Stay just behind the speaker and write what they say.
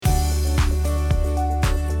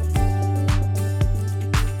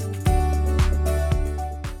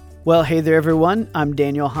Well, hey there, everyone. I'm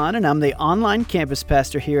Daniel Hahn, and I'm the online campus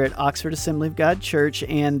pastor here at Oxford Assembly of God Church,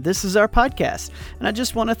 and this is our podcast. And I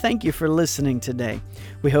just want to thank you for listening today.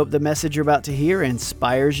 We hope the message you're about to hear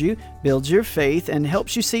inspires you, builds your faith, and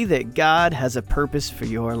helps you see that God has a purpose for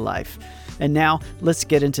your life. And now, let's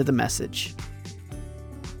get into the message.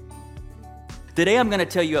 Today I'm going to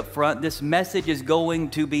tell you up front, this message is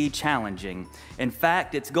going to be challenging. In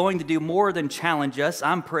fact, it's going to do more than challenge us.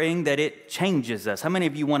 I'm praying that it changes us. How many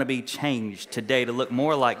of you want to be changed today to look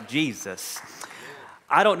more like Jesus?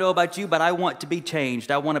 I don't know about you, but I want to be changed.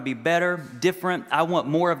 I want to be better, different. I want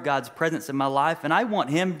more of God's presence in my life, and I want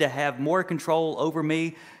Him to have more control over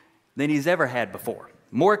me than He's ever had before.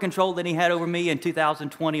 More control than He had over me in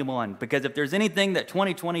 2021. Because if there's anything that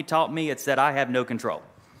 2020 taught me, it's that I have no control.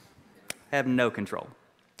 Have no control.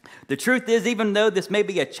 The truth is, even though this may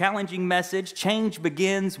be a challenging message, change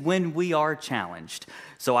begins when we are challenged.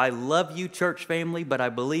 So I love you, church family, but I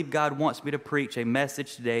believe God wants me to preach a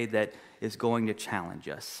message today that is going to challenge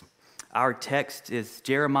us. Our text is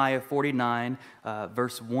Jeremiah 49,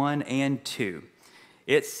 verse 1 and 2.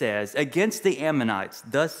 It says, "Against the Ammonites,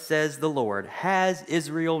 thus says the Lord, has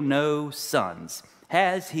Israel no sons?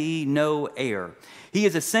 Has he no heir?" He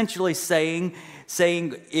is essentially saying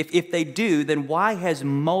if they do, then why has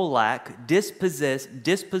Moloch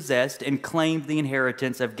dispossessed and claimed the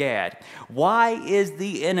inheritance of Gad? Why is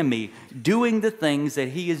the enemy doing the things that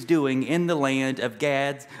he is doing in the land of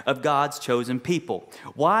God's chosen people?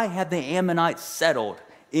 Why have the Ammonites settled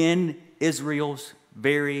in Israel's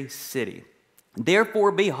very city?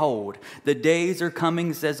 "Therefore, behold, the days are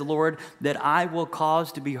coming, says the Lord, that I will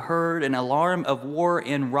cause to be heard an alarm of war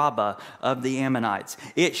in Rabbah of the Ammonites.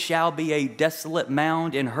 It shall be a desolate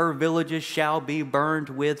mound, and her villages shall be burned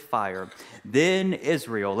with fire. Then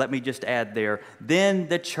Israel," let me just add there, "then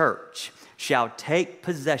the church shall take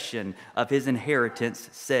possession of his inheritance,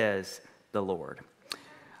 says the Lord."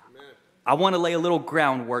 I want to lay a little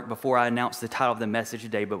groundwork before I announce the title of the message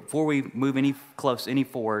today, but before we move any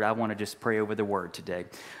forward, I want to just pray over the word today.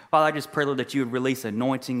 Father, I just pray, Lord, that you would release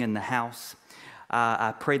anointing in the house.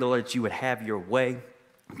 I pray, Lord, that you would have your way.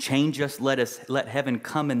 Change us, let heaven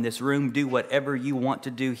come in this room, do whatever you want to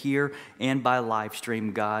do here and by live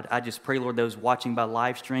stream, God. I just pray, Lord, those watching by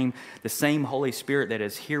live stream, the same Holy Spirit that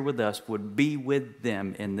is here with us would be with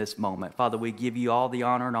them in this moment. Father, we give you all the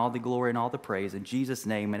honor and all the glory and all the praise in Jesus'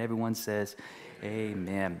 name, and everyone says,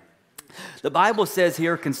 amen. The Bible says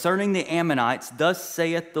here concerning the Ammonites, "Thus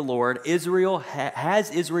saith the Lord,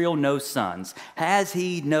 has Israel no sons? Has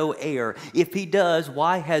he no heir? If he does,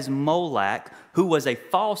 why has Moloch, who was a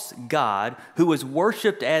false god, who was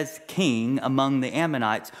worshipped as king among the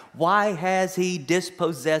Ammonites, why has he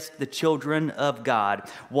dispossessed the children of God?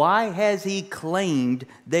 Why has he claimed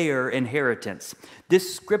their inheritance?"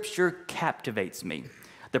 This scripture captivates me.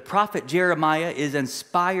 The prophet Jeremiah is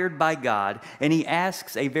inspired by God, and he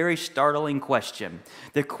asks a very startling question.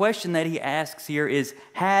 The question that he asks here is,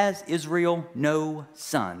 has Israel no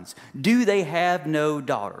sons? Do they have no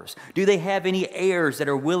daughters? Do they have any heirs that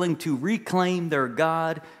are willing to reclaim their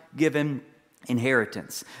God-given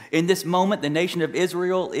inheritance? In this moment, the nation of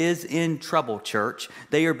Israel is in trouble, church.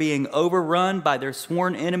 They are being overrun by their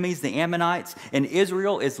sworn enemies, the Ammonites, and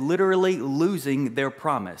Israel is literally losing their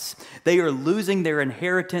promise. They are losing their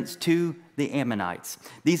inheritance to the Ammonites.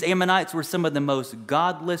 These Ammonites were some of the most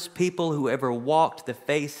godless people who ever walked the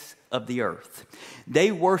face of the earth.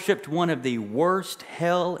 They worshiped one of the worst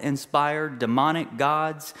hell-inspired demonic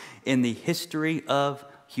gods in the history of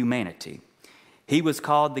humanity. He was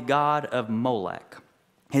called the god of Moloch.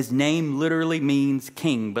 His name literally means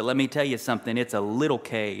king, but let me tell you something, it's a little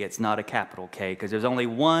k, it's not a capital K, because there's only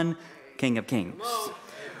one King of Kings.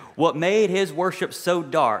 What made his worship so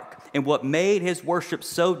dark and what made his worship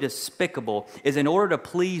so despicable is in order to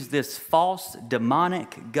please this false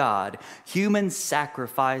demonic god, human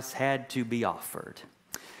sacrifice had to be offered.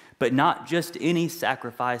 But not just any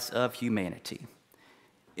sacrifice of humanity.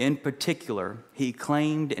 In particular, he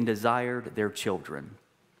claimed and desired their children.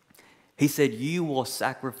 He said, "You will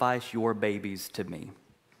sacrifice your babies to me."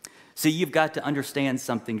 See, you've got to understand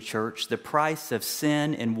something, church. The price of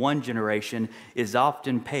sin in one generation is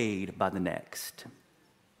often paid by the next.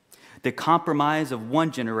 The compromise of one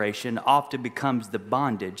generation often becomes the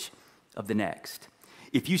bondage of the next.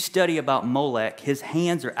 If you study about Molech, his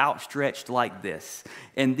hands are outstretched like this.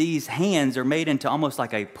 And these hands are made into almost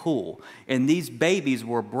like a pool. And these babies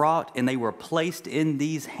were brought and they were placed in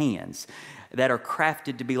these hands that are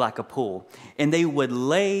crafted to be like a pool. And they would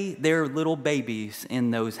lay their little babies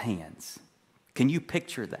in those hands. Can you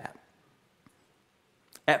picture that?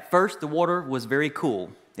 At first, the water was very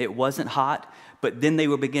cool. It wasn't hot, but then they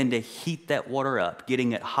would begin to heat that water up,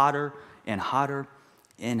 getting it hotter and hotter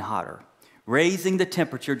and hotter, raising the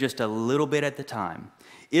temperature just a little bit at the time.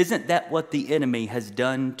 Isn't that what the enemy has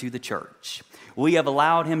done to the church? We have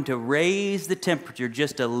allowed him to raise the temperature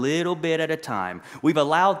just a little bit at a time. We've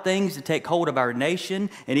allowed things to take hold of our nation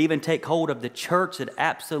and even take hold of the church that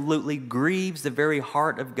absolutely grieves the very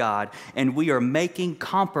heart of God, and we are making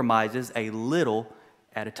compromises a little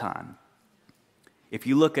at a time. If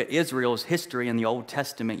you look at Israel's history in the Old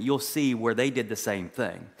Testament, you'll see where they did the same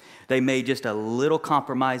thing. They made just a little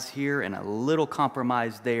compromise here and a little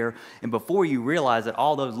compromise there. And before you realize that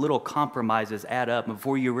all those little compromises add up, and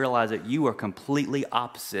before you realize that you are completely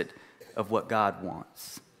opposite of what God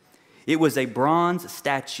wants. It was a bronze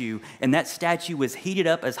statue, and that statue was heated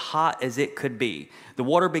up as hot as it could be. The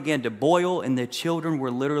water began to boil, and the children were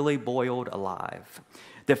literally boiled alive.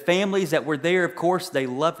 The families that were there, of course, they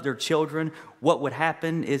loved their children. What would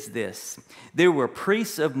happen is this. There were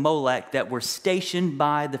priests of Molech that were stationed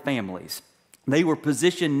by the families. They were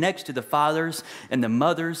positioned next to the fathers and the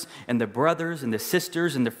mothers and the brothers and the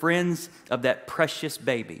sisters and the friends of that precious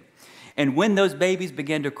baby. And when those babies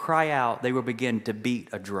began to cry out, they would begin to beat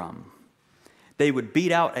a drum. They would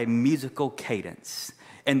beat out a musical cadence.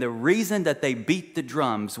 And the reason that they beat the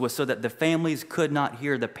drums was so that the families could not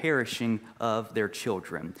hear the perishing of their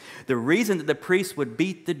children. The reason that the priests would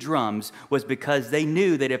beat the drums was because they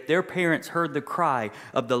knew that if their parents heard the cry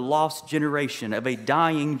of the lost generation, of a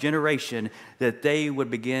dying generation, that they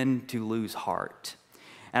would begin to lose heart.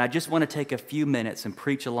 And I just want to take a few minutes and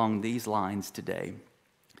preach along these lines today.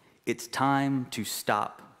 It's time to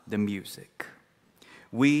stop the music.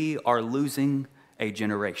 We are losing a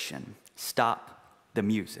generation. Stop the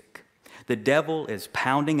music. The devil is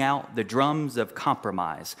pounding out the drums of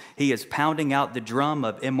compromise. He is pounding out the drum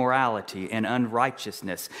of immorality and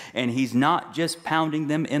unrighteousness. And he's not just pounding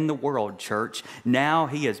them in the world, church. Now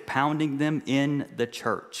he is pounding them in the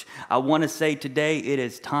church. I want to say today it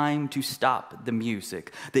is time to stop the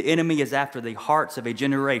music. The enemy is after the hearts of a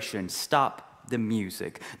generation. Stop the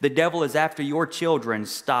music. The devil is after your children.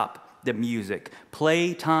 Stop the music.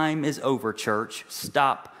 Playtime is over, church.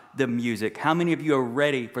 Stop the music. How many of you are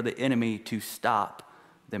ready for the enemy to stop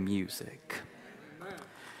the music? Amen.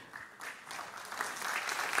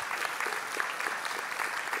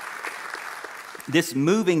 This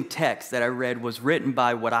moving text that I read was written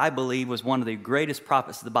by what I believe was one of the greatest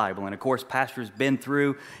prophets of the Bible. And of course, Pastor's been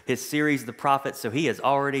through his series, The Prophets, so he has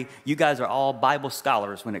already, you guys are all Bible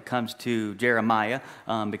scholars when it comes to Jeremiah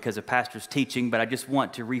because of Pastor's teaching, but I just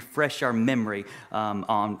want to refresh our memory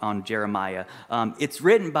on Jeremiah. It's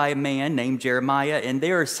written by a man named Jeremiah, and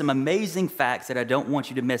there are some amazing facts that I don't want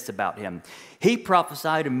you to miss about him. He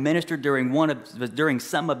prophesied and ministered during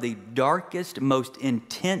some of the darkest, most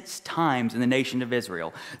intense times in the nation of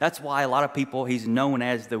Israel. That's why a lot of people, he's known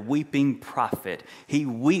as the weeping prophet. He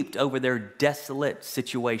wept over their desolate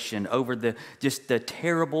situation, over the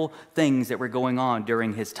terrible things that were going on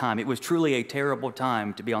during his time. It was truly a terrible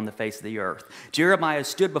time to be on the face of the earth. Jeremiah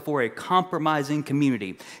stood before a compromising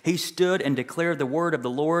community. He stood and declared the word of the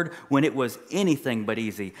Lord when it was anything but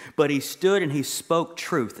easy. But he stood and he spoke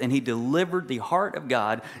truth, and he delivered the heart of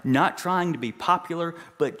God, not trying to be popular,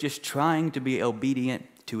 but just trying to be obedient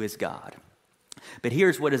to his God. But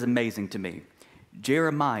here's what is amazing to me.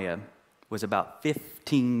 Jeremiah was about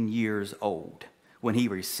 15 years old when he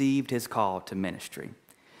received his call to ministry.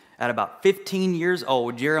 At about 15 years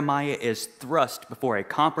old, Jeremiah is thrust before a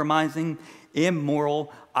compromising,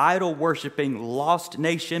 immoral, idol-worshiping, lost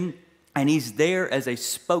nation, and he's there as a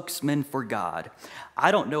spokesman for God.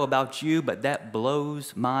 I don't know about you, but that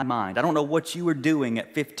blows my mind. I don't know what you were doing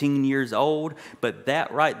at 15 years old, but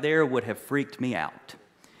that right there would have freaked me out.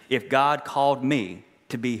 If God called me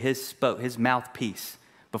to be his mouthpiece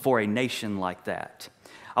before a nation like that.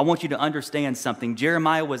 I want you to understand something.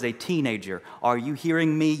 Jeremiah was a teenager. Are you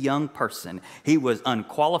hearing me, young person? He was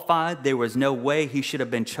unqualified. There was no way he should have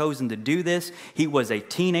been chosen to do this. He was a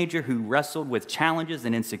teenager who wrestled with challenges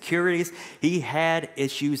and insecurities. He had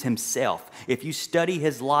issues himself. If you study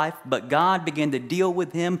his life, but God began to deal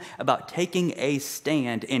with him about taking a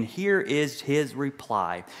stand. And here is his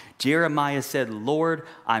reply. Jeremiah said, "Lord,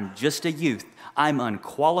 I'm just a youth. I'm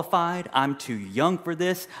unqualified. I'm too young for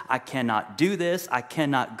this. I cannot do this. I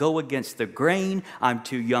cannot go against the grain. I'm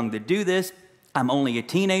too young to do this. I'm only a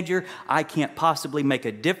teenager. I can't possibly make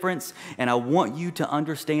a difference. And I want you to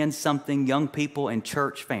understand something, young people and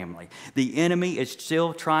church family. The enemy is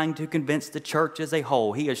still trying to convince the church as a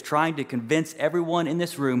whole. He is trying to convince everyone in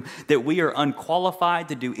this room that we are unqualified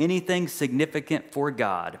to do anything significant for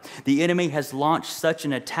God. The enemy has launched such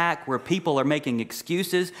an attack where people are making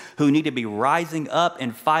excuses who need to be rising up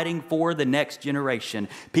and fighting for the next generation.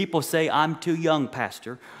 People say, I'm too young,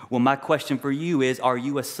 Pastor. Well, my question for you is, are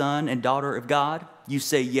you a son and daughter of God? You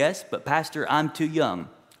say yes, but Pastor, I'm too young.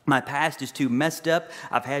 My past is too messed up.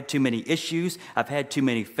 I've had too many issues. I've had too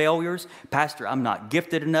many failures. Pastor, I'm not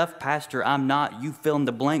gifted enough. Pastor, I'm not, you fill in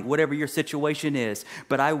the blank, whatever your situation is.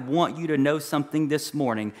 But I want you to know something this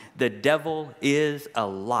morning. The devil is a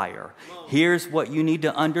liar. Here's what you need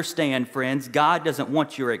to understand, friends. God doesn't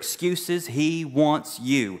want your excuses. He wants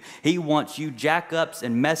you. He wants you jack-ups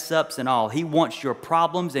and mess-ups and all. He wants your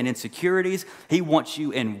problems and insecurities. He wants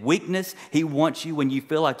you in weakness. He wants you when you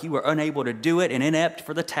feel like you are unable to do it and inept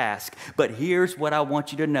for the task. But here's what I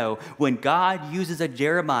want you to know. When God uses a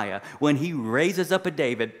Jeremiah, when he raises up a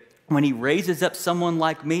David, when he raises up someone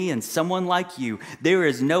like me and someone like you, there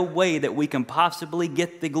is no way that we can possibly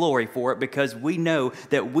get the glory for it, because we know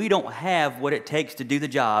that we don't have what it takes to do the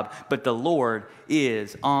job, but the Lord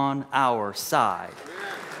is on our side.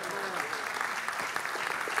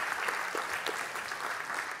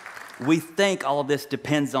 We think all of this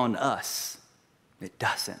depends on us. It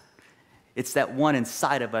doesn't. It's that one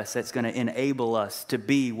inside of us that's going to enable us to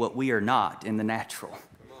be what we are not in the natural.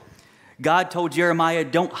 God told Jeremiah,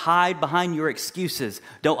 don't hide behind your excuses.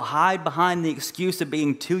 Don't hide behind the excuse of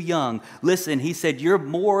being too young. Listen, he said, you're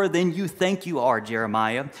more than you think you are,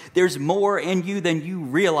 Jeremiah. There's more in you than you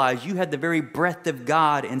realize. You have the very breath of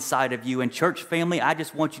God inside of you. And church family, I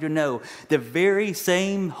just want you to know, the very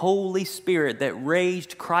same Holy Spirit that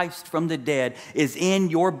raised Christ from the dead is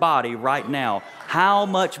in your body right now. How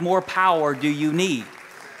much more power do you need?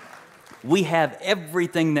 We have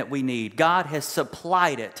everything that we need. God has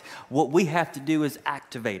supplied it. What we have to do is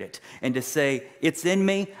activate it and to say, it's in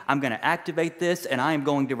me, I'm going to activate this, and I am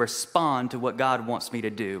going to respond to what God wants me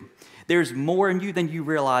to do. There's more in you than you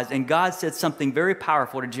realize. And God said something very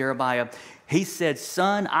powerful to Jeremiah. He said,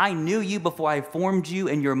 son, I knew you before I formed you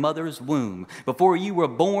in your mother's womb. Before you were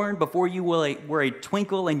born, before you were a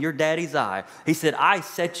twinkle in your daddy's eye. He said, I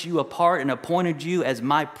set you apart and appointed you as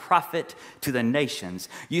my prophet to the nations.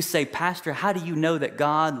 You say, Pastor, how do you know that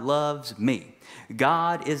God loves me?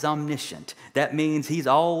 God is omniscient. That means he's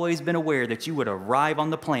always been aware that you would arrive on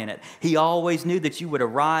the planet. He always knew that you would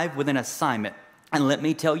arrive with an assignment. And let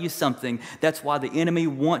me tell you something, that's why the enemy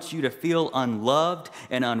wants you to feel unloved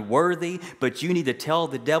and unworthy, but you need to tell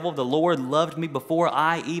the devil, the Lord loved me before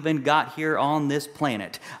I even got here on this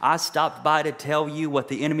planet. I stopped by to tell you what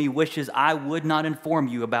the enemy wishes I would not inform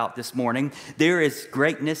you about this morning. There is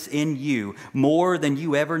greatness in you, more than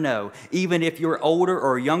you ever know. Even if you're older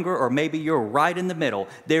or younger, or maybe you're right in the middle,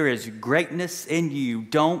 there is greatness in you.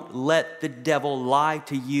 Don't let the devil lie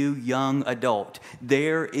to you, young adult.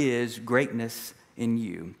 There is greatness in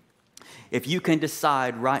you. If you can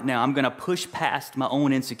decide right now, I'm going to push past my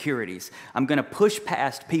own insecurities. I'm going to push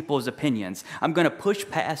past people's opinions. I'm going to push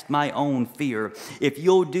past my own fear. If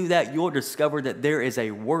you'll do that, you'll discover that there is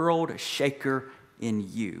a world shaker in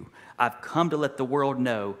you. I've come to let the world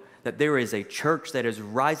know that there is a church that is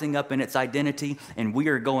rising up in its identity, and we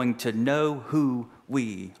are going to know who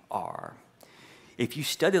we are. If you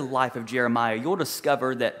study the life of Jeremiah, you'll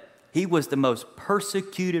discover that he was the most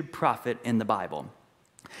persecuted prophet in the Bible.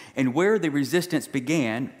 And where the resistance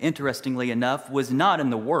began, interestingly enough, was not in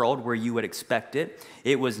the world where you would expect it.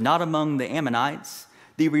 It was not among the Ammonites.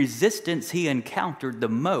 The resistance he encountered the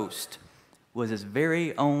most was his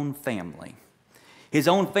very own family. His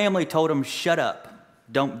own family told him, shut up.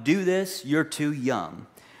 Don't do this. You're too young.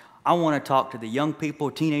 I want to talk to the young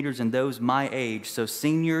people, teenagers, and those my age. So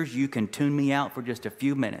seniors, you can tune me out for just a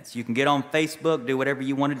few minutes. You can get on Facebook, do whatever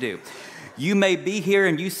you want to do. You may be here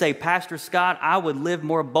and you say, Pastor Scott, I would live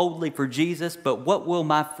more boldly for Jesus, but what will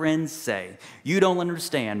my friends say? You don't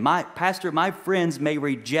understand. My friends may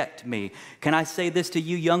reject me. Can I say this to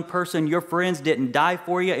you, young person? Your friends didn't die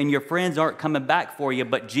for you, and your friends aren't coming back for you,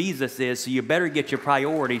 but Jesus is, so you better get your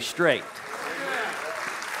priorities straight.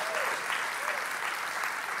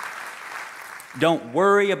 Don't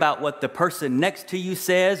worry about what the person next to you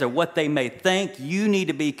says or what they may think. You need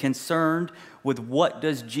to be concerned with what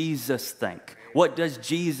does Jesus think? What does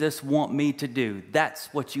Jesus want me to do? That's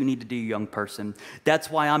what you need to do, young person. That's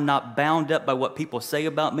why I'm not bound up by what people say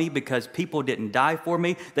about me, because people didn't die for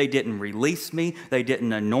me. They didn't release me. They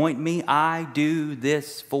didn't anoint me. I do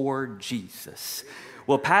this for Jesus.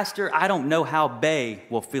 Well, Pastor, I don't know how BAY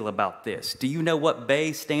will feel about this. Do you know what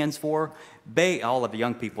BAY stands for? BAY, all of the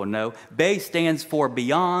young people know, BAY stands for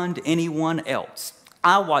Beyond Anyone Else.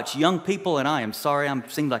 I watch young people, and I am sorry,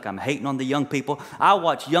 seems like I'm hating on the young people. I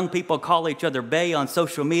watch young people call each other bae on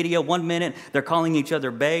social media. One minute, they're calling each other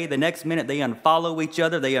bae. The next minute, they unfollow each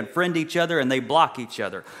other, they unfriend each other, and they block each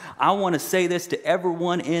other. I want to say this to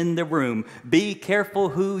everyone in the room. Be careful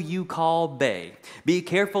who you call bae. Be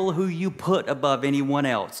careful who you put above anyone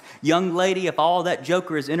else. Young lady, if all that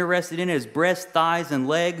joker is interested in is breasts, thighs, and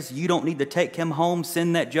legs, you don't need to take him home.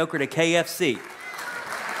 Send that joker to KFC.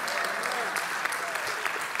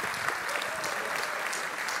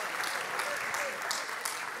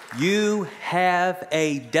 You have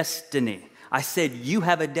a destiny. I said you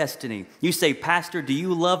have a destiny. You say, Pastor, do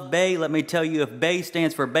you love BAY? Let me tell you, if BAY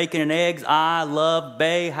stands for bacon and eggs, I love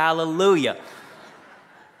BAY. Hallelujah.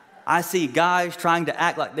 I see guys trying to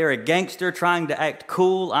act like they're a gangster, trying to act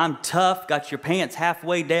cool. I'm tough, got your pants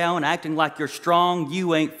halfway down, acting like you're strong.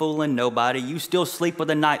 You ain't fooling nobody. You still sleep with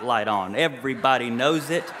a nightlight on. Everybody knows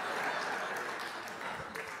it.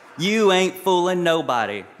 You ain't fooling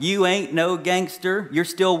nobody. You ain't no gangster. You're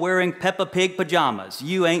still wearing Peppa Pig pajamas.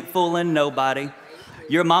 You ain't fooling nobody.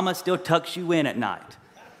 Your mama still tucks you in at night.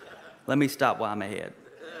 Let me stop while I'm ahead.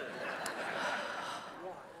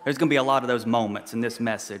 There's going to be a lot of those moments in this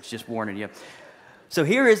message, just warning you. So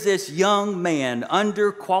here is this young man,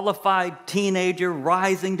 underqualified teenager,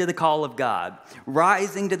 rising to the call of God,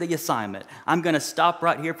 rising to the assignment. I'm going to stop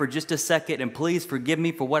right here for just a second, and please forgive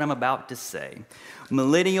me for what I'm about to say.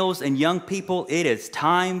 Millennials and young people, it is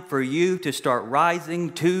time for you to start rising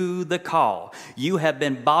to the call. You have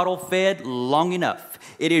been bottle fed long enough.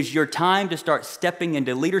 It is your time to start stepping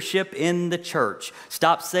into leadership in the church.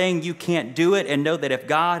 Stop saying you can't do it and know that if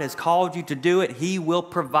God has called you to do it, He will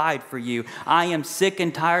provide for you. I am sick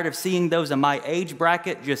and tired of seeing those in my age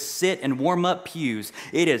bracket just sit and warm up pews.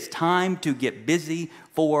 It is time to get busy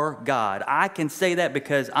for God. I can say that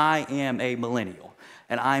because I am a millennial,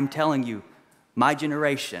 and I'm telling you, my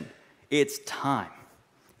generation, it's time.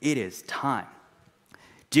 It is time.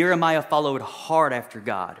 Jeremiah followed hard after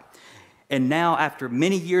God. And now, after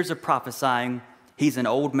many years of prophesying, he's an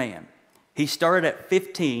old man. He started at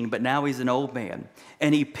 15, but now he's an old man.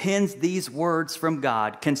 And he pens these words from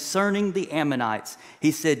God concerning the Ammonites.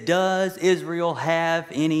 He said, does Israel have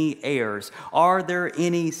any heirs? Are there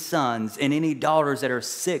any sons and any daughters that are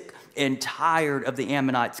sick and tired of the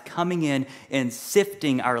Ammonites coming in and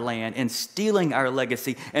sifting our land and stealing our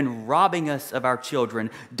legacy and robbing us of our children?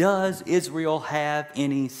 Does Israel have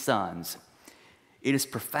any sons? It is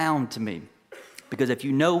profound to me because if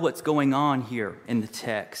you know what's going on here in the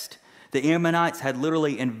text, the Ammonites had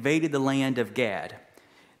literally invaded the land of Gad.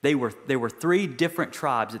 There were three different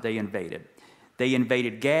tribes that they invaded. They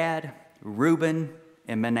invaded Gad, Reuben,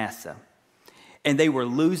 and Manasseh. And they were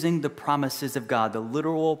losing the promises of God, the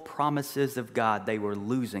literal promises of God they were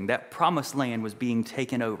losing. That promised land was being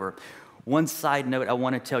taken over. One side note I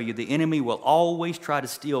want to tell you, the enemy will always try to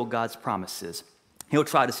steal God's promises. He'll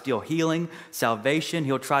try to steal healing, salvation.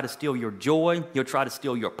 He'll try to steal your joy. He'll try to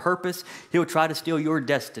steal your purpose. He'll try to steal your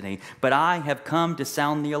destiny. But I have come to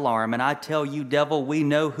sound the alarm, and I tell you, devil, we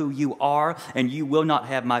know who you are, and you will not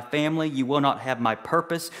have my family. You will not have my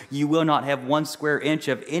purpose. You will not have 1 square inch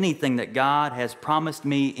of anything that God has promised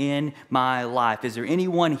me in my life. Is there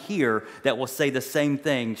anyone here that will say the same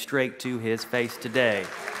thing straight to his face today?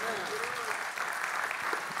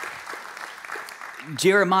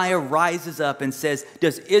 Jeremiah rises up and says,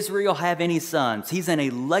 does Israel have any sons? He's in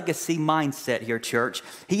a legacy mindset here, church.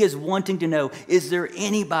 He is wanting to know, is there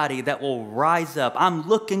anybody that will rise up? I'm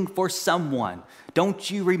looking for someone. Don't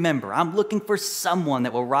you remember? I'm looking for someone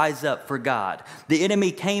that will rise up for God. The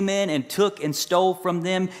enemy came in and took and stole from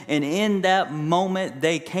them, and in that moment,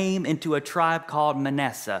 they came into a tribe called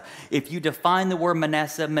Manasseh. If you define the word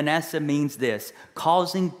Manasseh, Manasseh means this,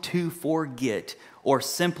 causing to forget, or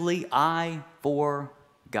simply, I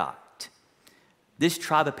forgot. This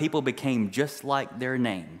tribe of people became just like their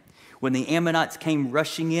name. When the Ammonites came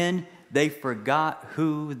rushing in, they forgot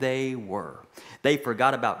who they were. They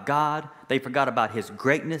forgot about God. They forgot about His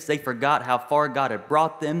greatness. They forgot how far God had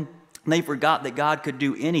brought them. They forgot that God could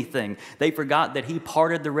do anything. They forgot that He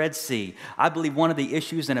parted the Red Sea. I believe one of the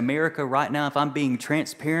issues in America right now, if I'm being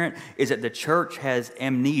transparent, is that the church has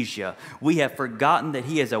amnesia. We have forgotten that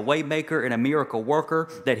He is a waymaker and a miracle worker,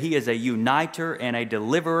 that He is a uniter and a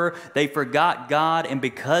deliverer. They forgot God, and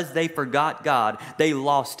because they forgot God, they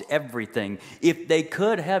lost everything. If they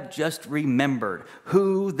could have just remembered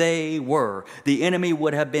who they were, the enemy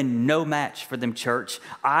would have been no match for them, church.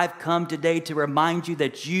 I've come today to remind you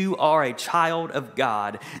that you are are a child of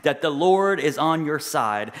God, that the Lord is on your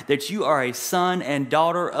side, that you are a son and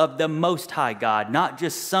daughter of the Most High God, not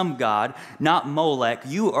just some God, not Molech.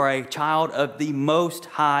 You are a child of the Most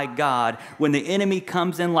High God. When the enemy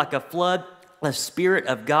comes in like a flood, the Spirit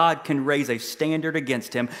of God can raise a standard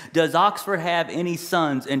against him. Does Oxford have any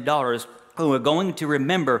sons and daughters who are going to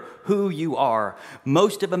remember who you are?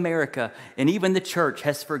 Most of America and even the church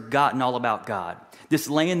has forgotten all about God. This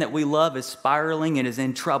land that we love is spiraling and is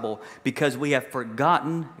in trouble because we have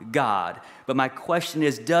forgotten God. But my question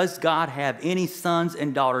is, does God have any sons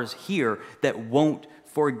and daughters here that won't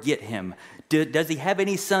forget him? Does he have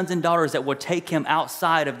any sons and daughters that will take him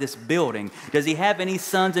outside of this building? Does he have any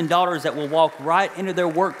sons and daughters that will walk right into their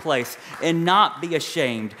workplace and not be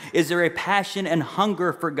ashamed? Is there a passion and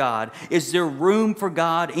hunger for God? Is there room for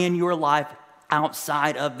God in your life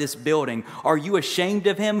outside of this building? Are you ashamed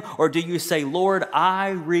of him, or do you say, Lord,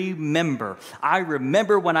 I remember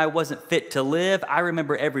when I wasn't fit to live. I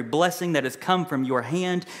remember every blessing that has come from your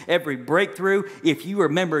hand, every breakthrough. If you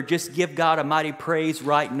remember, just give God a mighty praise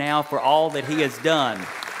right now for all that he has done.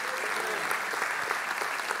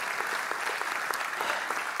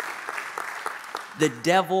 The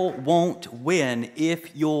devil won't win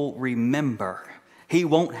if you'll remember. He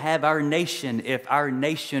won't have our nation if our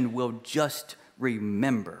nation will just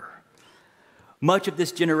remember. Much of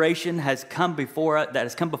this generation that has come before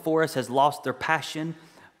us has lost their passion.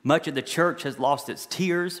 Much of the church has lost its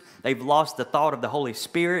tears. They've lost the thought of the Holy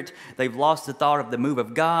Spirit. They've lost the thought of the move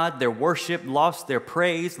of God. Their worship, lost their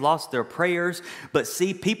praise, lost their prayers. But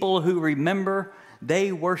see, people who remember,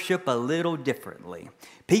 they worship a little differently.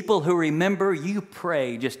 People who remember, you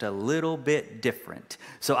pray just a little bit different.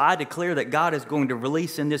 So I declare that God is going to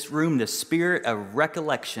release in this room the spirit of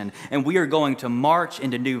recollection, and we are going to march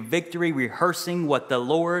into new victory, rehearsing what the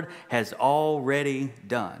Lord has already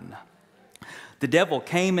done. The devil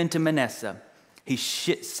came into Manasseh. He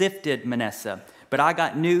sifted Manasseh. But I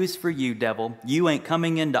got news for you, devil. You ain't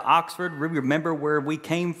coming into Oxford. Remember where we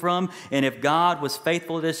came from. And if God was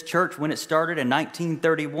faithful to this church when it started in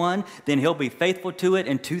 1931, then he'll be faithful to it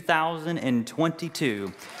in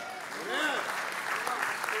 2022.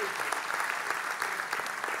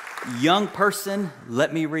 Young person,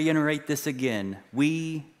 let me reiterate this again.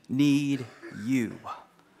 We need you.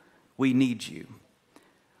 We need you.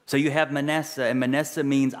 So you have Manasseh, and Manasseh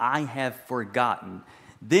means I have forgotten.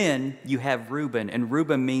 Then you have Reuben, and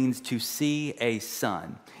Reuben means to see a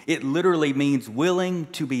son. It literally means willing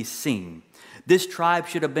to be seen. This tribe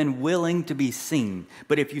should have been willing to be seen.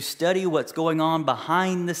 But if you study what's going on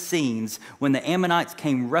behind the scenes, when the Ammonites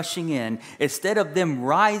came rushing in, instead of them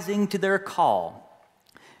rising to their call,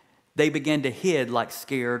 they began to hide like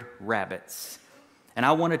scared rabbits. And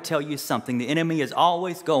I want to tell you something. The enemy is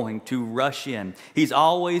always going to rush in. He's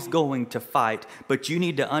always going to fight. But you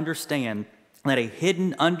need to understand that a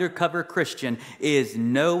hidden undercover Christian is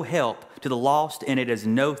no help to the lost, and it is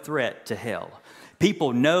no threat to hell.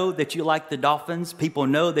 People know that you like the Dolphins. People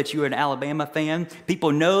know that you're an Alabama fan.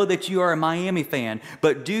 People know that you are a Miami fan.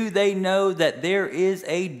 But do they know that there is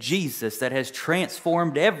a Jesus that has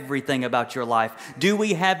transformed everything about your life? Do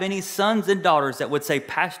we have any sons and daughters that would say,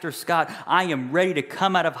 Pastor Scott, I am ready to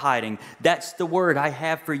come out of hiding? That's the word I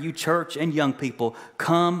have for you, church and young people.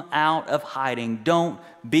 Come out of hiding. Don't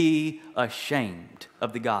be ashamed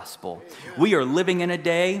of the gospel. We are living in a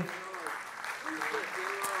day...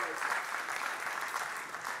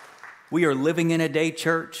 We are living in a day,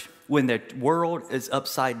 church, when the world is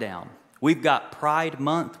upside down. We've got Pride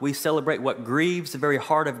Month. We celebrate what grieves the very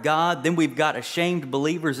heart of God. Then we've got ashamed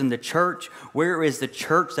believers in the church. Where is the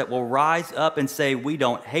church that will rise up and say, we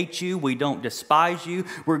don't hate you, we don't despise you,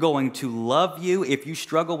 we're going to love you. If you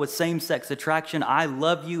struggle with same-sex attraction, I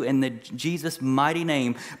love you in the Jesus' mighty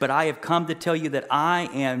name. But I have come to tell you that I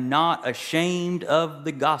am not ashamed of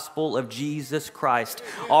the gospel of Jesus Christ.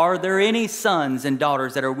 Are there any sons and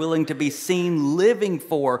daughters that are willing to be seen living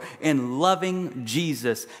for and loving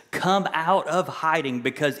Jesus? Come out of hiding,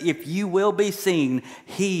 because if you will be seen,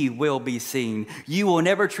 he will be seen. You will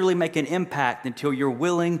never truly make an impact until you're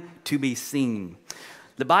willing to be seen.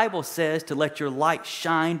 The Bible says to let your light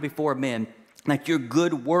shine before men, that your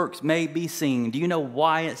good works may be seen. Do you know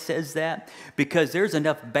why it says that? Because there's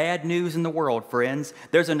enough bad news in the world, friends.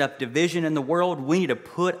 There's enough division in the world. We need to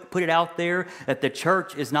put it out there that the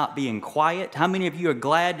church is not being quiet. How many of you are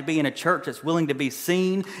glad to be in a church that's willing to be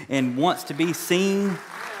seen and wants to be seen?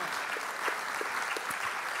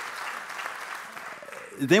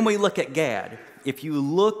 Then we look at Gad. If you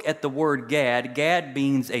look at the word Gad, Gad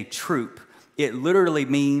means a troop. It literally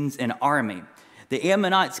means an army. The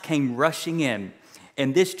Ammonites came rushing in,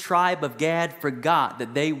 and this tribe of Gad forgot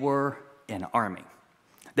that they were an army.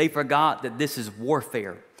 They forgot that this is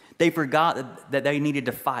warfare. They forgot that they needed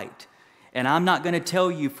to fight. And I'm not going to tell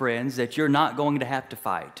you, friends, that you're not going to have to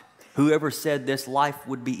fight. Whoever said this life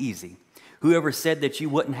would be easy? Whoever said that you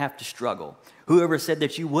wouldn't have to struggle? Whoever said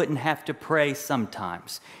that you wouldn't have to pray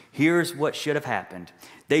sometimes? Here's what should have happened.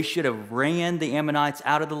 They should have ran the Ammonites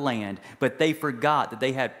out of the land, but they forgot that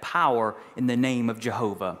they had power in the name of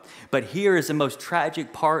Jehovah. But here is the most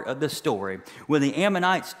tragic part of the story. When the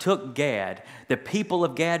Ammonites took Gad, the people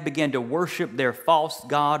of Gad began to worship their false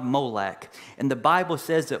god Molech. And the Bible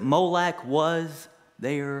says that Molech was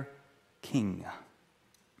their king.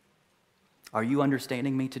 Are you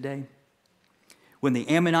understanding me today? When the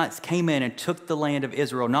Ammonites came in and took the land of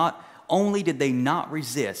Israel, not only did they not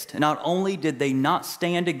resist, not only did they not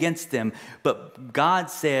stand against them, but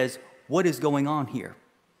God says, what is going on here?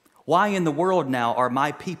 Why in the world now are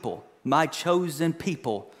my people, my chosen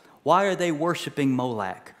people, why are they worshiping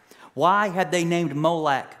Molech? Why had they named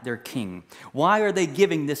Molech their king? Why are they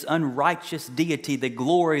giving this unrighteous deity the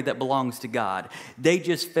glory that belongs to God? They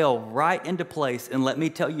just fell right into place. And let me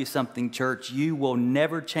tell you something, church, you will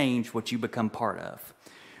never change what you become part of.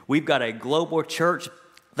 We've got a global church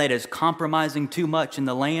that is compromising too much in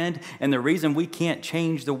the land. And the reason we can't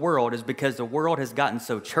change the world is because the world has gotten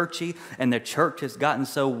so churchy and the church has gotten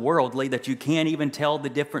so worldly that you can't even tell the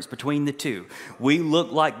difference between the two. We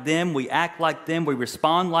look like them, we act like them, we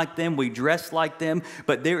respond like them, we dress like them.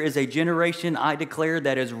 But there is a generation, I declare,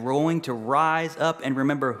 that is going to rise up and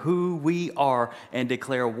remember who we are and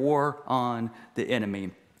declare war on the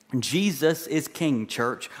enemy. Jesus is king,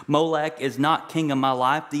 church. Molech is not king of my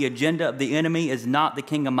life. The agenda of the enemy is not the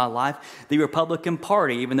king of my life. The Republican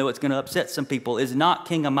Party, even though it's going to upset some people, is not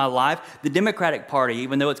king of my life. The Democratic Party,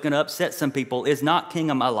 even though it's going to upset some people, is not king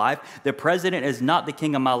of my life. The president is not the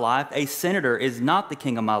king of my life. A senator is not the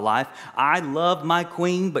king of my life. I love my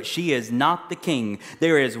queen, but she is not the king.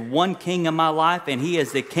 There is one king of my life, and he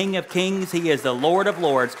is the King of Kings. He is the Lord of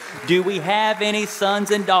Lords. Do we have any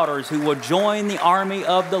sons and daughters who will join the army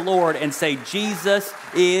of the Lord and say, Jesus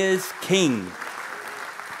is King?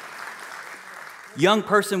 Young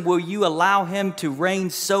person, will you allow him to reign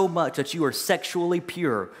so much that you are sexually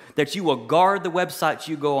pure, that you will guard the websites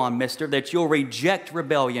you go on, mister, that you'll reject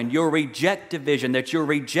rebellion, you'll reject division, that you'll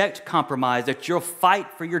reject compromise, that you'll fight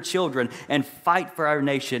for your children and fight for our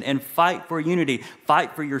nation and fight for unity,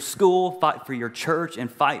 fight for your school, fight for your church, and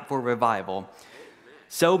fight for revival?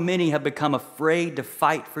 So many have become afraid to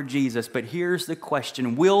fight for Jesus, but here's the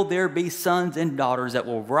question. Will there be sons and daughters that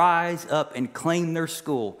will rise up and claim their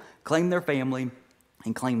school, claim their family,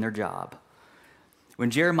 and claim their job?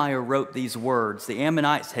 When Jeremiah wrote these words, the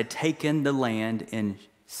Ammonites had taken the land and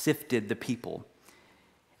sifted the people.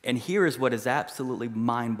 And here is what is absolutely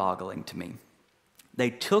mind-boggling to me. They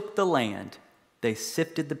took the land, they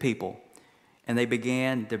sifted the people, and they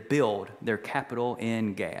began to build their capital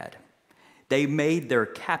in Gad. They made their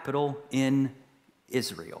capital in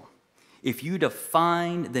Israel. If you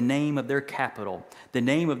define the name of their capital, the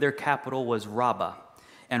name of their capital was Rabbah.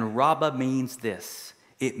 And Rabbah means this.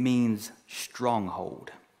 It means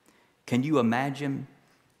stronghold. Can you imagine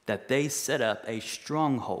that they set up a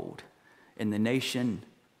stronghold in the nation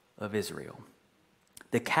of Israel?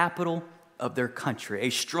 The capital of their country. A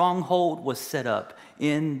stronghold was set up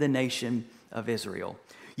in the nation of Israel.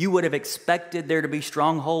 You would have expected there to be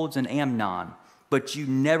strongholds in Amnon, but you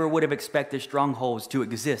never would have expected strongholds to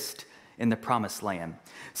exist in the promised land.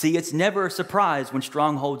 See, it's never a surprise when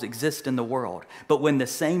strongholds exist in the world, but when the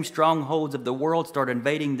same strongholds of the world start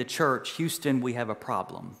invading the church, Houston, we have a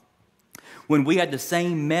problem. When we had the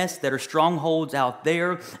same mess that are strongholds out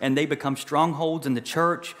there and they become strongholds in the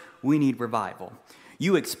church, we need revival.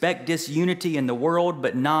 You expect disunity in the world,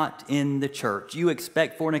 but not in the church. You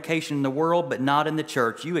expect fornication in the world, but not in the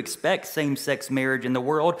church. You expect same-sex marriage in the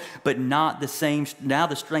world, but not the same. Now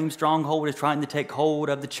the same stronghold is trying to take hold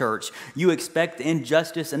of the church. You expect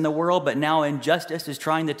injustice in the world, but now injustice is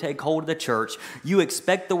trying to take hold of the church. You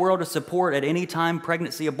expect the world to support at any time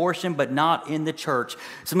pregnancy, abortion, but not in the church.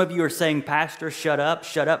 Some of you are saying, Pastor, shut up,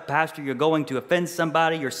 Pastor. You're going to offend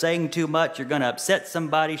somebody. You're saying too much. You're going to upset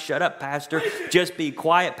somebody. Shut up, Pastor. Just be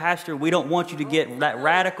quiet, Pastor. We don't want you to get that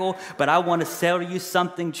radical, but I want to tell you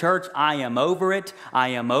something, church. I am over it. I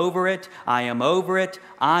am over it. I am over it.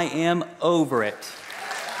 I am over it.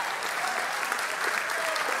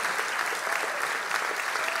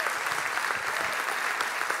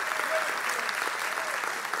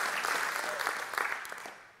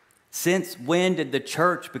 Since when did the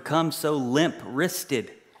church become so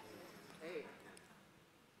limp-wristed?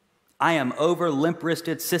 I am over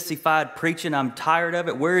limp-wristed, sissified preaching. I'm tired of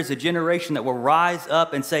it. Where is a generation that will rise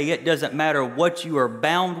up and say, it doesn't matter what you are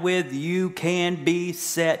bound with, you can be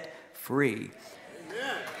set free.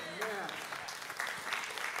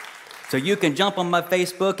 So you can jump on my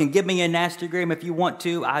Facebook and give me an Instagram if you want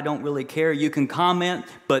to. I don't really care. You can comment,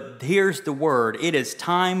 but here's the word. It is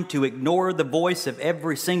time to ignore the voice of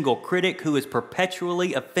every single critic who is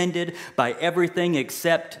perpetually offended by everything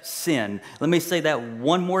except sin. Let me say that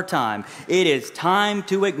one more time. It is time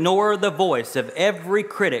to ignore the voice of every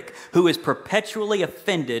critic who is perpetually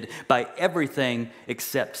offended by everything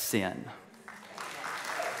except sin.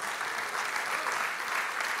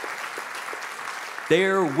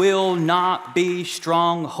 There will not be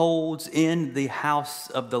strongholds in the house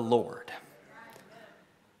of the Lord.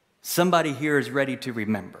 Somebody here is ready to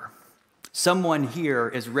remember. Someone here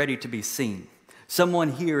is ready to be seen.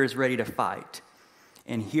 Someone here is ready to fight.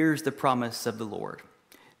 And here's the promise of the Lord.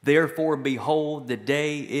 Therefore, behold, the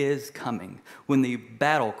day is coming when the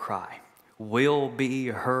battle cry will be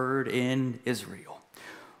heard in Israel.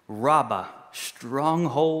 Rabbah,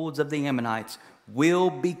 strongholds of the Ammonites, will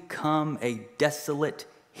become a desolate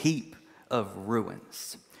heap of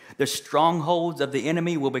ruins. The strongholds of the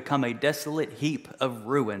enemy will become a desolate heap of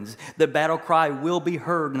ruins. The battle cry will be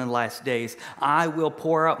heard in the last days. I will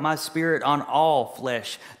pour out my spirit on all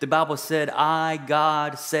flesh. The Bible said, I,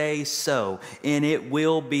 God, say so, and it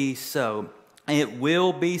will be so. It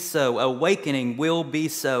will be so. Awakening will be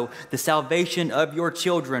so. The salvation of your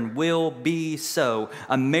children will be so.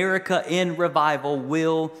 America in revival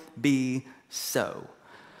will be so.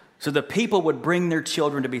 So the people would bring their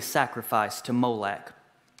children to be sacrificed to Molech.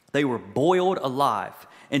 They were boiled alive,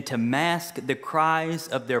 and to mask the cries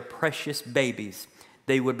of their precious babies,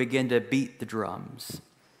 they would begin to beat the drums.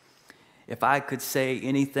 If I could say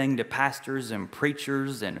anything to pastors and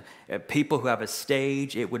preachers and people who have a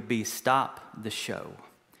stage, it would be stop the show.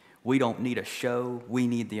 We don't need a show. We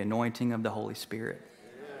need the anointing of the Holy Spirit.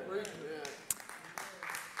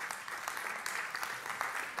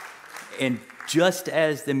 And just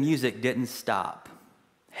as the music didn't stop,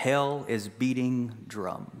 hell is beating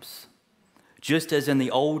drums. Just as in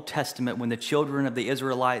the Old Testament, when the children of the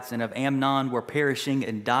Israelites and of Amnon were perishing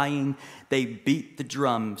and dying, they beat the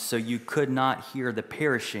drums so you could not hear the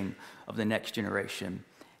perishing of the next generation.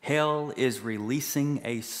 Hell is releasing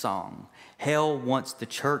a song. Hell wants the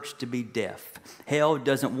church to be deaf. Hell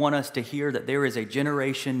doesn't want us to hear that there is a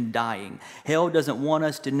generation dying. Hell doesn't want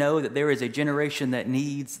us to know that there is a generation that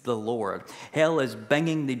needs the Lord. Hell is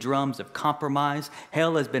banging the drums of compromise.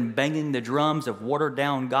 Hell has been banging the drums of watered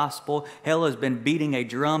down gospel. Hell has been beating a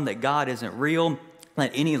drum that God isn't real,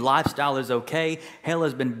 that any lifestyle is okay. Hell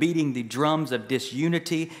has been beating the drums of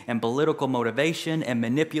disunity and political motivation and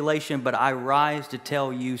manipulation, but I rise to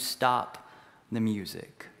tell you, stop the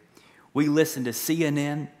music. We listen to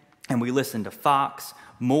CNN and we listen to Fox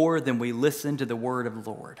more than we listen to the word of the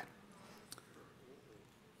Lord.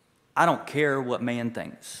 I don't care what man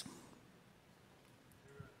thinks.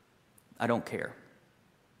 I don't care.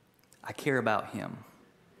 I care about him.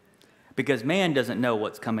 Because man doesn't know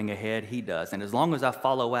what's coming ahead, he does. And as long as I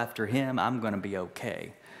follow after him, I'm going to be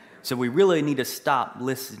okay. So we really need to stop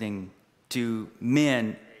listening to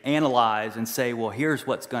men analyze and say, well, here's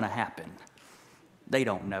what's going to happen. They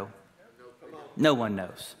don't know. No one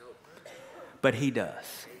knows. But he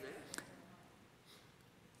does.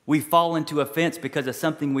 We fall into offense because of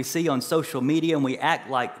something we see on social media, and we act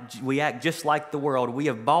just like the world. We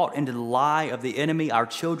have bought into the lie of the enemy. Our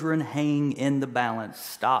children hang in the balance.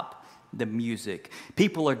 Stop the music.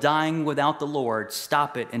 People are dying without the Lord.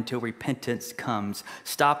 Stop it until repentance comes.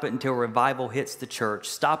 Stop it until revival hits the church.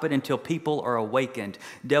 Stop it until people are awakened.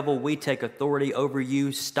 Devil, we take authority over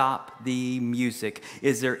you. Stop the music.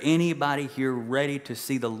 Is there anybody here ready to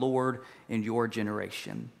see the Lord in your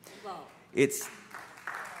generation? It's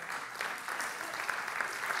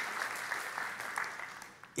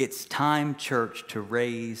time, church, to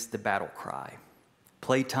raise the battle cry.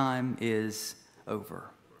 Playtime is over.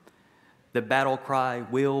 The battle cry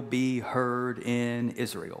will be heard in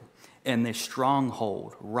Israel, and the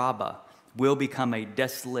stronghold, Rabbah, will become a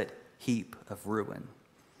desolate heap of ruin.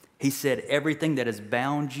 He said, everything that has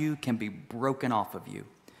bound you can be broken off of you.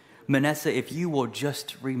 Manasseh, if you will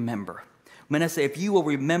just remember. Manasseh, if you will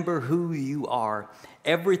remember who you are,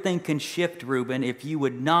 everything can shift, Reuben, if you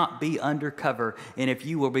would not be undercover and if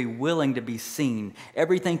you will be willing to be seen.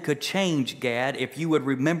 Everything could change, Gad, if you would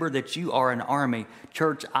remember that you are an army.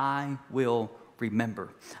 Church, I will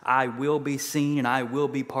remember. I will be seen and I will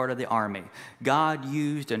be part of the army. God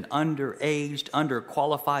used an underaged,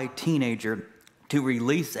 underqualified teenager to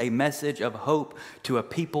release a message of hope to a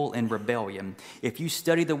people in rebellion. If you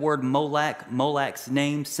study the word Molech, Molech's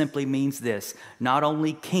name simply means this: not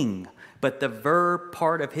only king, but the verb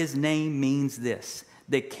part of his name means this: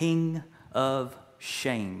 the king of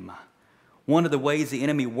shame. One of the ways the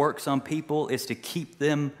enemy works on people is to keep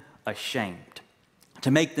them ashamed,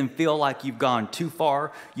 to make them feel like you've gone too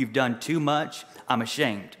far, you've done too much. I'm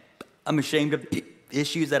ashamed. I'm ashamed of the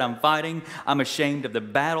issues that I'm fighting. I'm ashamed of the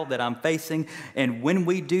battle that I'm facing. And when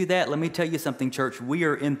we do that, let me tell you something, church, we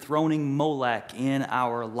are enthroning Molech in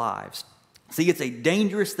our lives. See, it's a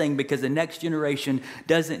dangerous thing because the next generation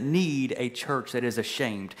doesn't need a church that is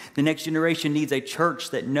ashamed. The next generation needs a church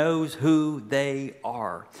that knows who they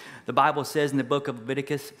are. The Bible says in the book of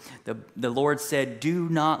Leviticus, the Lord said, do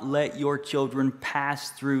not let your children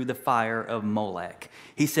pass through the fire of Molech.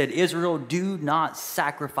 He said, Israel, do not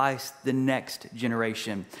sacrifice the next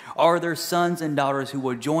generation. Are there sons and daughters who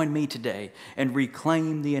will join me today and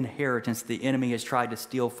reclaim the inheritance the enemy has tried to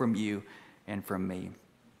steal from you and from me?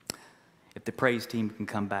 If the praise team can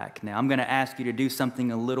come back. Now, I'm going to ask you to do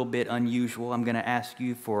something a little bit unusual. I'm going to ask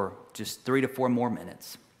you for just 3 to 4 more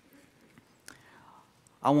minutes.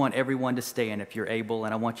 I want everyone to stand if you're able,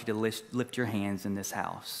 and I want you to lift your hands in this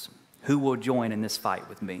house. Who will join in this fight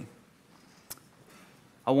with me?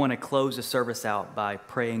 I want to close the service out by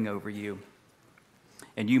praying over you.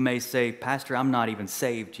 And you may say, Pastor, I'm not even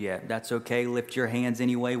saved yet. That's okay. Lift your hands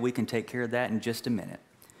anyway. We can take care of that in just a minute.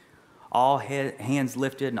 All hands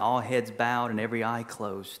lifted and all heads bowed and every eye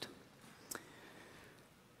closed.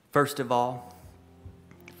 First of all,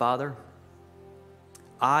 Father,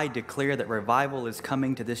 I declare that revival is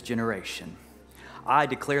coming to this generation. I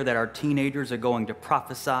declare that our teenagers are going to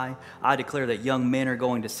prophesy. I declare that young men are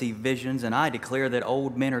going to see visions. And I declare that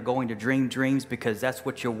old men are going to dream dreams because that's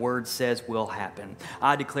what your word says will happen.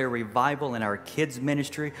 I declare revival in our kids'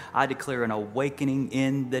 ministry. I declare an awakening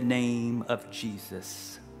in the name of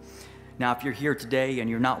Jesus. Now, if you're here today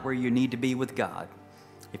and you're not where you need to be with God,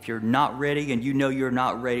 if you're not ready and you know you're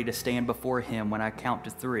not ready to stand before Him when I count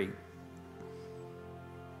to 3,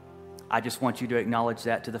 I just want you to acknowledge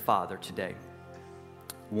that to the Father today.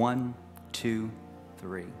 1, 2,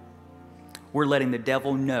 3. We're letting the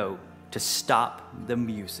devil know to stop the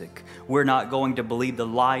music. We're not going to believe the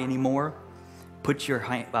lie anymore.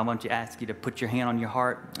 I want to ask you to put your hand on your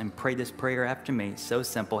heart and pray this prayer after me. It's so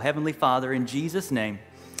simple. Heavenly Father, in Jesus' name,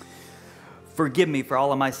 forgive me for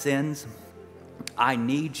all of my sins. I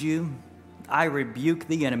need you. I rebuke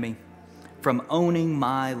the enemy from owning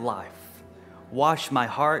my life. Wash my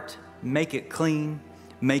heart. Make it clean,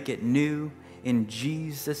 make it new. In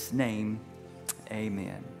Jesus' name,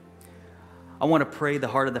 amen. I want to pray the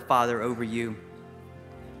heart of the Father over you.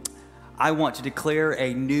 I want to declare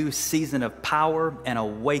a new season of power and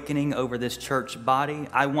awakening over this church body.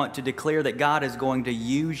 I want to declare that God is going to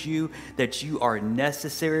use you, that you are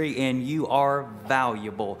necessary and you are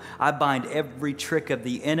valuable. I bind every trick of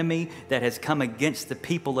the enemy that has come against the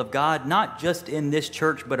people of God, not just in this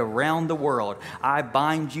church, but around the world. I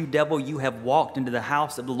bind you, devil. You have walked into the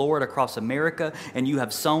house of the Lord across America, and you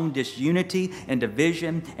have sown disunity and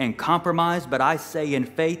division and compromise. But I say in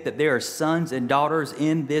faith that there are sons and daughters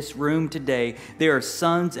in this room today. There are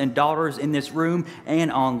sons and daughters in this room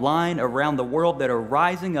and online around the world that are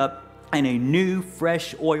rising up in a new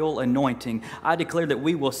fresh oil anointing. I declare that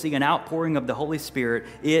we will see an outpouring of the Holy Spirit.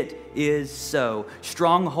 It is so.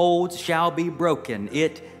 Strongholds shall be broken.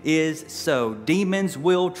 It is so. Demons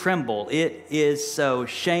will tremble. It is so.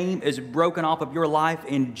 Shame is broken off of your life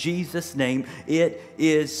in Jesus' name. It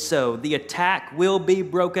is so. The attack will be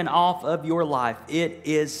broken off of your life. It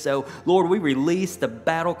is so. Lord, we release the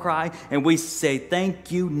battle cry and we say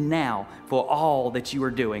thank you now for all that you are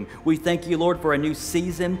doing. We thank you, Lord, for a new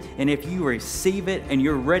season. And if you receive it and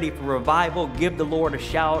you're ready for revival, give the Lord a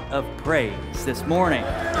shout of praise this morning.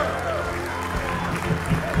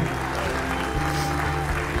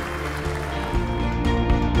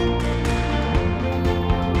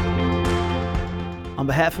 On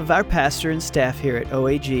behalf of our pastor and staff here at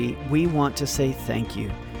OAG, we want to say thank you.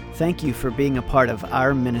 Thank you for being a part of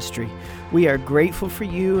our ministry. We are grateful for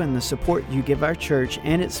you and the support you give our church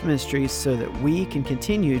and its ministries so that we can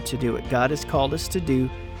continue to do what God has called us to do,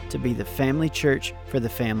 to be the family church for the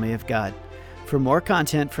family of God. For more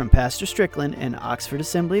content from Pastor Strickland and Oxford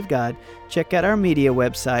Assembly of God, check out our media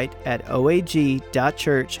website at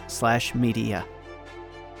oag.church/media.